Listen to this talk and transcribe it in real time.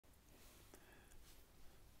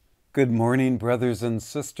Good morning, brothers and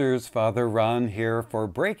sisters. Father Ron here for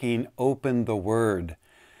Breaking Open the Word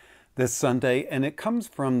this Sunday, and it comes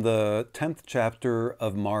from the 10th chapter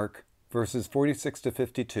of Mark, verses 46 to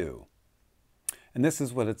 52. And this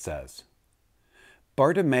is what it says.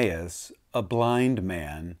 Bartimaeus, a blind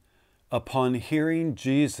man, upon hearing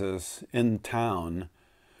Jesus in town,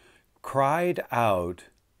 cried out,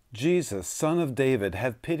 "Jesus, Son of David,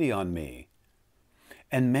 have pity on me."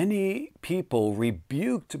 And many people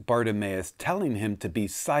rebuked Bartimaeus, telling him to be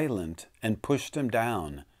silent, and pushed him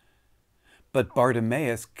down. But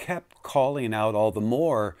Bartimaeus kept calling out all the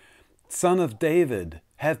more, "Son of David,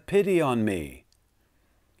 have pity on me."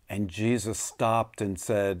 And Jesus stopped and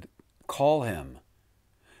said, "Call him."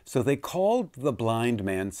 So they called the blind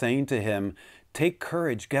man, saying to him, "Take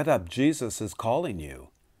courage, get up, Jesus is calling you."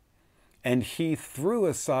 And he threw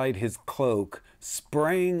aside his cloak,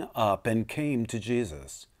 sprang up, and came to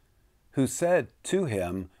Jesus, who said to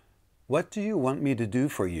him, "What do you want me to do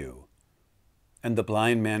for you?" And the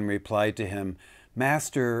blind man replied to him,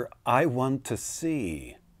 "Master, I want to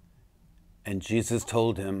see." And Jesus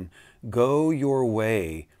told him, "Go your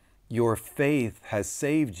way, your faith has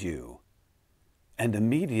saved you." And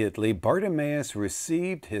immediately Bartimaeus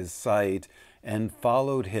received his sight and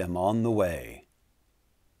followed him on the way.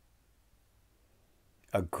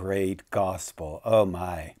 A great gospel. Oh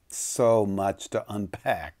my, so much to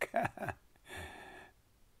unpack.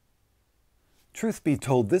 Truth be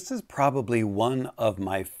told, this is probably one of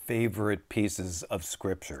my favorite pieces of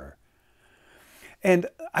Scripture. And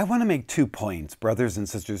I want to make 2 points, brothers and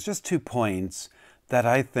sisters, just 2 points that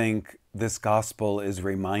I think this gospel is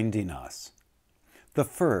reminding us. The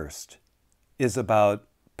first is about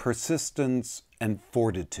persistence and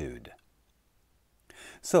fortitude.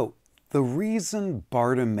 So, the reason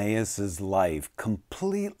Bartimaeus' life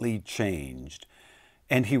completely changed,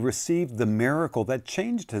 and he received the miracle that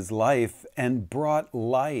changed his life and brought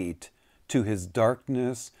light to his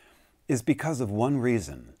darkness, is because of one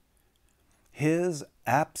reason: his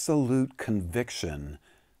absolute conviction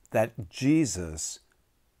that Jesus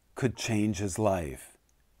could change his life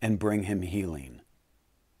and bring him healing.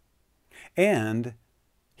 And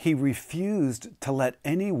he refused to let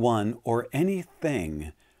anyone or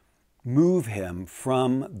anything move him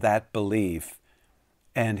from that belief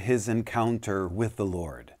and his encounter with the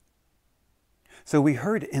Lord. So we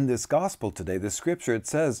heard in this gospel today, the scripture, it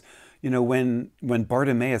says, when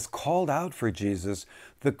Bartimaeus called out for Jesus,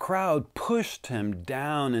 the crowd pushed him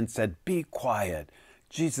down and said, "Be quiet.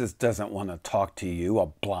 Jesus doesn't want to talk to you, a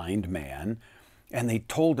blind man." And they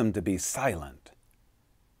told him to be silent.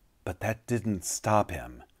 But that didn't stop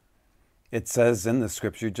him. It says in the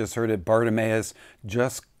scripture, you just heard it, Bartimaeus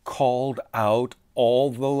just called out all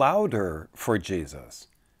the louder for Jesus.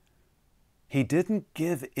 He didn't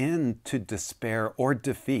give in to despair or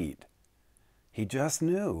defeat. He just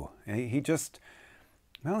knew. He just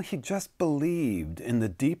believed in the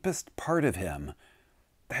deepest part of him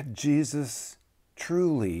that Jesus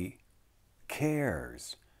truly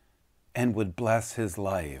cares and would bless his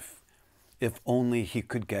life if only he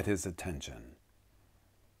could get his attention.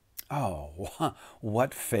 Oh,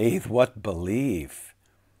 what faith, what belief.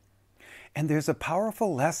 And there's a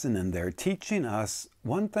powerful lesson in there teaching us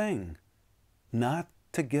one thing: not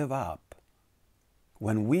to give up.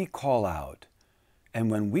 When we call out and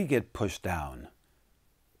when we get pushed down,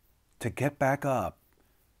 to get back up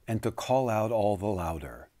and to call out all the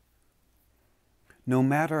louder. No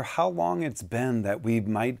matter how long it's been that we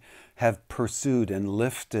might have pursued and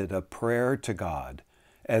lifted a prayer to God,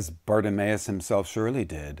 as Bartimaeus himself surely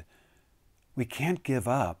did, we can't give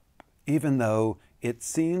up, even though it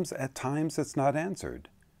seems at times it's not answered.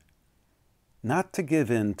 Not to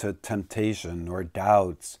give in to temptation or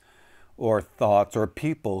doubts or thoughts or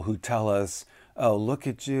people who tell us, "Oh, look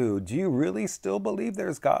at you. Do you really still believe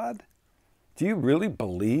there's God? Do you really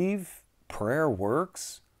believe prayer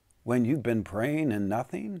works when you've been praying and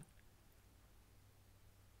nothing?"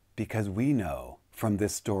 Because we know from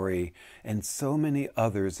this story and so many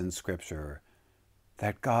others in Scripture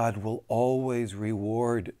that God will always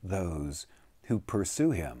reward those who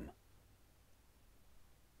pursue him.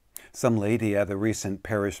 Some lady at a recent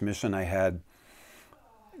parish mission I had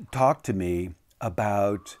talked to me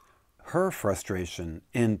about her frustration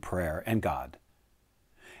in prayer and God.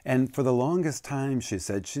 And for the longest time, she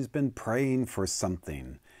said, she's been praying for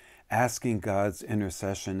something, asking God's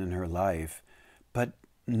intercession in her life, but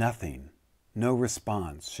nothing, no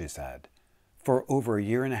response, she said. For over a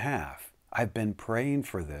year and a half, I've been praying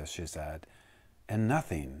for this, she said, and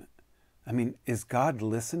nothing. I mean, is God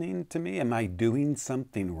listening to me? Am I doing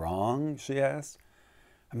something wrong? She asked.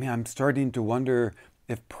 I mean, I'm starting to wonder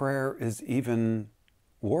if prayer is even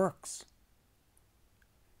works.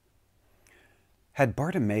 Had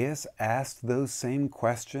Bartimaeus asked those same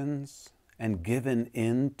questions and given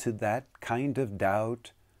in to that kind of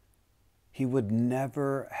doubt, he would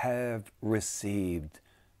never have received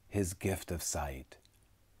his gift of sight.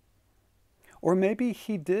 Or maybe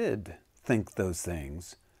he did think those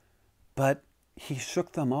things, but he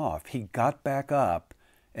shook them off. He got back up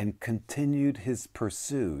and continued his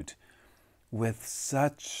pursuit with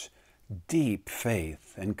such deep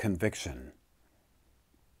faith and conviction.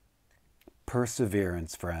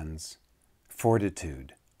 Perseverance, friends,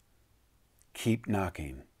 fortitude. Keep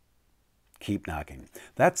knocking. Keep knocking.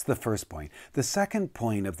 That's the first point. The second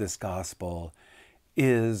point of this gospel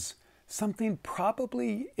is something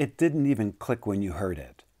probably it didn't even click when you heard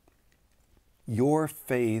it. Your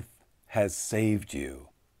faith has saved you,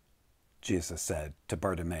 Jesus said to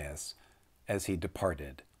Bartimaeus as he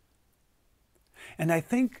departed. And I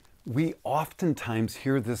think we oftentimes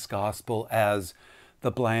hear this gospel as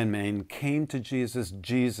the blind man came to Jesus,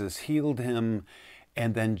 Jesus healed him,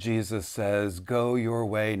 and then Jesus says, go your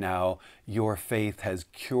way now, your faith has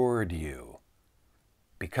cured you.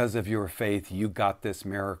 Because of your faith, you got this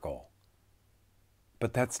miracle.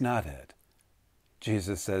 But that's not it.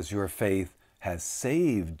 Jesus says, your faith has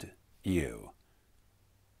saved you.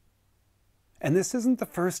 And this isn't the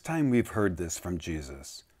first time we've heard this from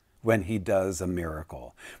Jesus when he does a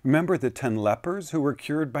miracle. Remember the 10 lepers who were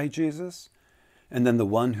cured by Jesus? And then the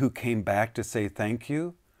one who came back to say thank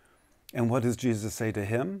you? And what does Jesus say to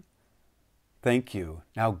him? Thank you.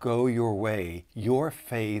 Now go your way. Your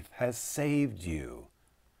faith has saved you.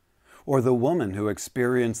 Or the woman who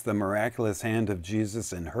experienced the miraculous hand of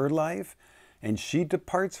Jesus in her life, and she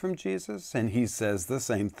departs from Jesus, and he says the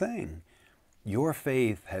same thing. Your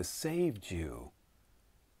faith has saved you,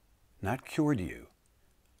 not cured you.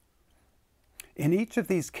 In each of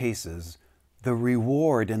these cases, the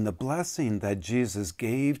reward and the blessing that Jesus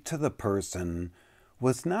gave to the person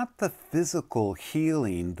was not the physical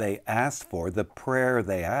healing they asked for, the prayer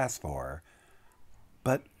they asked for,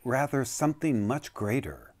 but rather something much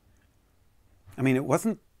greater. I mean, it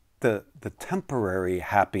wasn't the temporary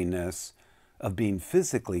happiness of being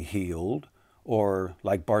physically healed or,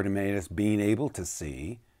 like Bartimaeus, being able to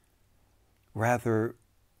see. Rather,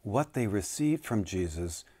 what they received from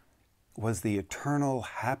Jesus was the eternal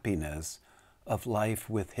happiness of life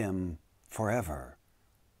with him forever.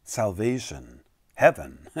 Salvation,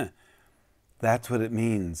 heaven. That's what it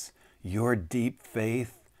means. Your deep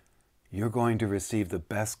faith, you're going to receive the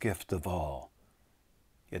best gift of all.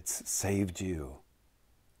 It's saved you.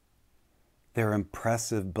 Their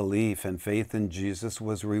impressive belief and faith in Jesus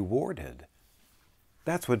was rewarded.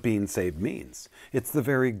 That's what being saved means. It's the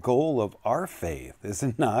very goal of our faith, is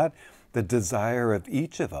it not? The desire of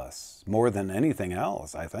each of us, more than anything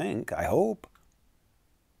else, I think, I hope.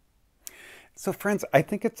 So friends, I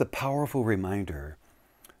think it's a powerful reminder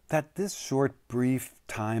that this short, brief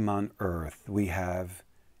time on earth we have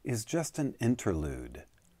is just an interlude,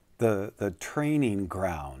 the training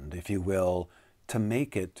ground, if you will, to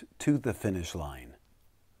make it to the finish line.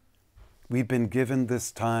 We've been given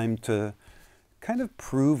this time to kind of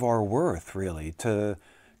prove our worth, really, to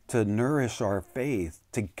nourish our faith,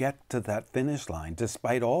 to get to that finish line,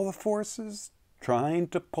 despite all the forces trying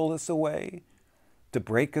to pull us away, to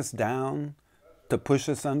break us down, to push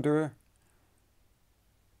us under.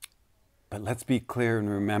 But let's be clear and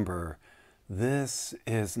remember, this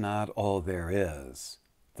is not all there is,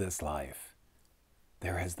 this life.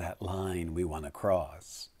 There is that line we want to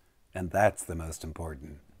cross, and that's the most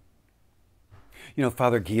important. You know,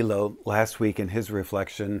 Father Gilo, last week in his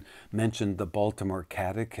reflection, mentioned the Baltimore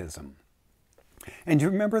Catechism. And you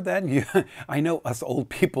remember that? I know us old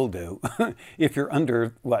people do. If you're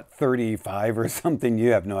under, 35 or something, you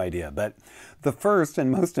have no idea. But the first and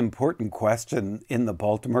most important question in the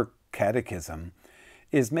Baltimore Catechism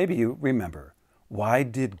is, maybe you remember, why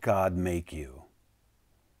did God make you?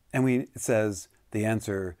 And it says the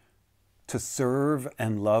answer, to serve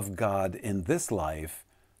and love God in this life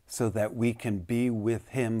so that we can be with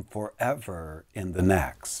him forever in the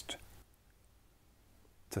next.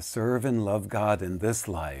 To serve and love God in this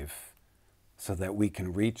life so that we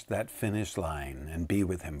can reach that finish line and be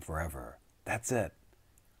with him forever. That's it.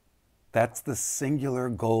 That's the singular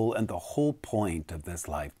goal and the whole point of this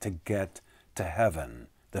life, to get to heaven,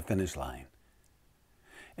 the finish line.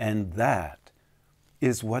 And that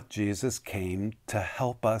is what Jesus came to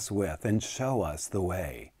help us with and show us the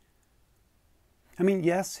way. I mean,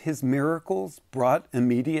 yes, his miracles brought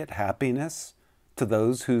immediate happiness to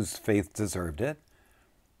those whose faith deserved it,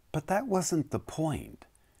 but that wasn't the point.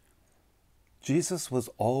 Jesus was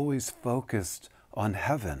always focused on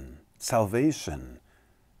heaven, salvation,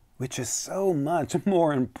 which is so much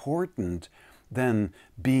more important than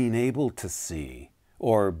being able to see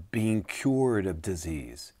or being cured of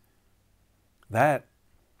disease. That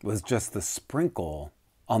was just the sprinkle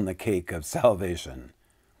on the cake of salvation.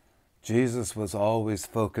 Jesus was always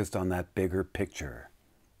focused on that bigger picture.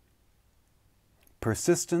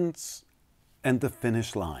 Persistence and the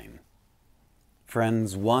finish line.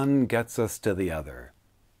 Friends, one gets us to the other.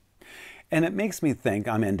 And it makes me think,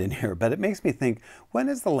 I'm ending here, but it makes me think, when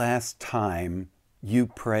is the last time you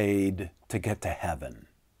prayed to get to heaven?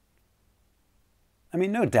 I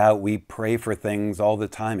mean, no doubt we pray for things all the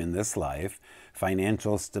time in this life,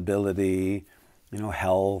 financial stability,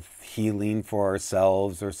 health, healing for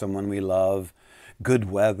ourselves or someone we love, good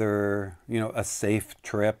weather, a safe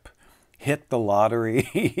trip, hit the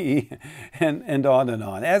lottery, and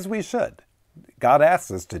on, as we should. God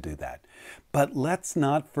asks us to do that. But let's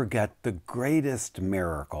not forget the greatest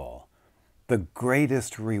miracle, the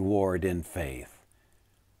greatest reward in faith.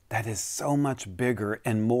 That is so much bigger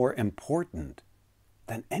and more important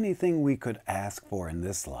than anything we could ask for in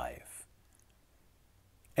this life.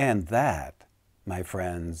 And that, my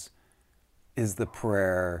friends, is the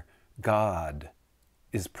prayer God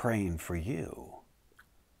is praying for you.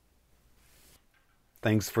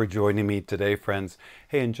 Thanks for joining me today, friends.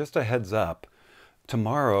 Hey, and just a heads up,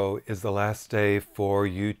 tomorrow is the last day for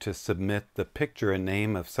you to submit the picture and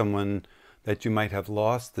name of someone that you might have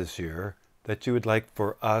lost this year that you would like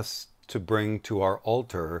for us to bring to our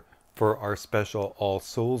altar for our special All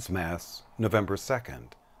Souls Mass, November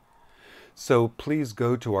 2nd. So please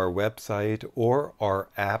go to our website or our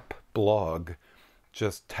app blog.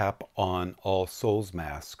 Just tap on All Souls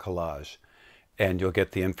Mass collage, and you'll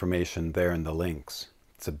get the information there in the links.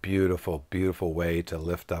 It's a beautiful, beautiful way to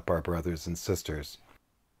lift up our brothers and sisters.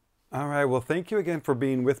 All right, well, thank you again for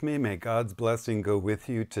being with me. May God's blessing go with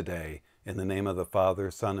you today. In the name of the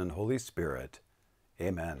Father, Son, and Holy Spirit.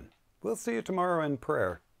 Amen. We'll see you tomorrow in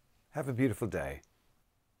prayer. Have a beautiful day.